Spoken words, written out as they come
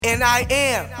And I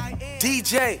am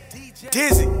DJ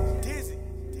Dizzy.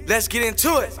 Let's get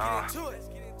into it.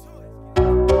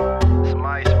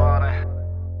 Somebody Spalding,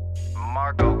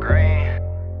 Marco Green.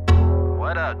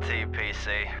 What up,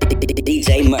 TPC?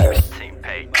 DJ Murph. Team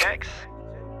Paychecks.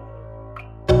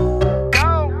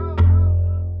 Go!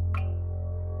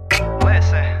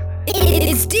 Listen.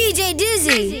 It's DJ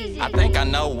Dizzy. I think I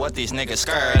know what these niggas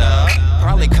scared of.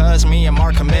 Probably cause me and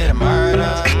Mark committed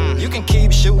murder. You can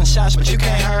keep shooting shots, but you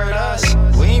can't hurt us.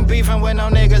 We ain't beefing with no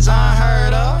niggas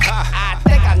unheard of. I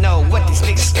think I know what these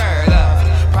niggas scared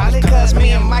of. Probably cause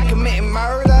me and Mike committing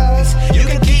murders. You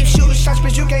can keep shooting shots,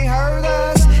 but you can't hurt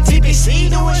us. TPC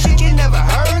doing shit you never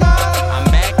heard of. I'm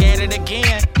back at it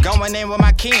again, going in with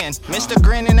my kin. Mr.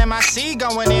 Grinning and my C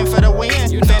going in for the win.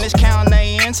 Finish counting the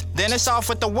ends, then it's off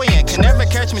with the win. Can never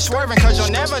catch me swerving, cause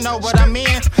you'll never know what I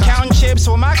mean. Counting chips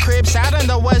with my cribs out in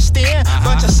the West End.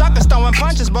 Bunch of suckers throwing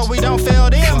punches, but we don't feel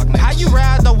them. How you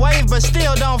ride the wave, but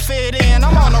still don't fit in?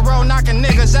 I'm on the road knocking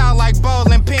niggas out like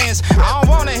bowling pins. I don't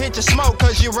wanna hit your smoke,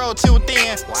 cause you roll too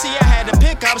thin. See, I had to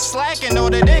pick up slack in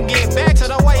order to get back to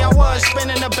the way I was.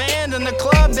 Spinning the band in the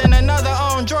club, then another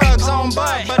on drugs, on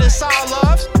butt. But it's all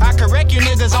love. I correct you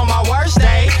niggas on my worst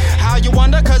day. How you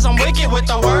wonder, cause I'm wicked with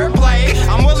the wordplay.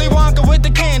 I'm Willy Wonka with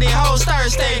the candy, hoes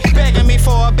thirsty. Begging me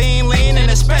for a bean lean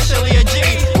and especially a G.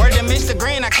 Word to Mr.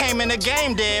 Green, I came in the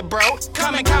game dead, bro.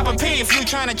 Come and cop a P if you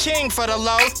tryna ching for the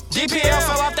low. DPL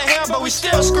fell off the hill, but we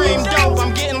still scream dope.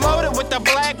 I'm getting loaded with the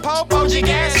black Pope. OG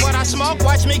gas, what I smoke,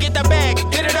 watch me get the bag.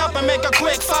 Hit it up and make a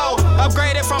quick fold.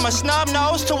 Upgraded from a snub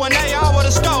nose to an AR with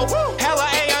a scope. Hella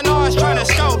A&Rs tryna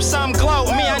scope, some glow.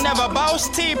 Me, I never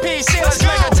boast. TPC, let's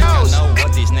make a toast. I know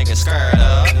what these niggas scared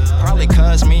of. Probably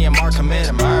cause me and Mark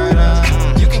committed murder.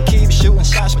 You can keep shooting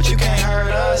shots, but you can't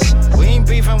hurt us. We ain't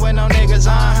beefing with no niggas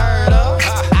unheard of.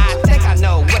 I think I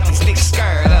know what these niggas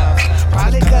scared of.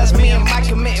 Probably cause me and Mike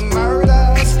committing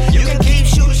murders. You can keep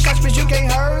shooting shots, but you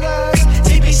can't hurt us.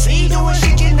 TPC doing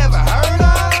shit you never heard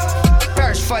of.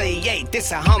 First 48,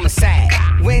 this a homicide.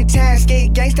 When times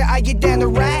get gangster, I get down the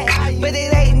ride. But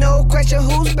it ain't no question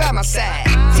who's by my side.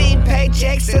 Team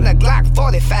Paychecks in a Glock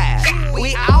 45.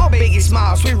 We all Biggie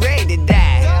Smalls, we ready to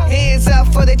die. Hands up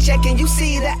for the check and you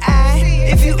see the eye.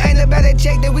 If you ain't about to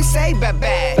check, then we say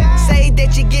bye-bye. Say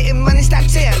that you're getting money, stop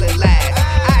telling lies.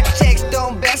 Our checks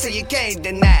don't bounce so you can't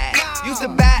deny. Used to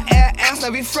buy air ounce,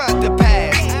 now we front the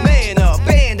pass. Man up,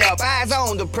 band up, eyes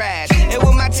on the prize. And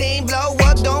when my team blow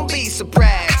up, don't be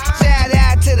surprised. Shout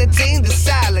out to the team, the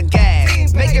solid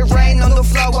guys. Make it rain on the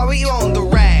floor while we on the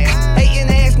ride. Hating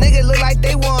ass niggas look like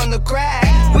they wanna cry.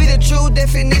 We the true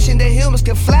definition that humans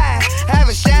can fly. Have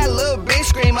a shot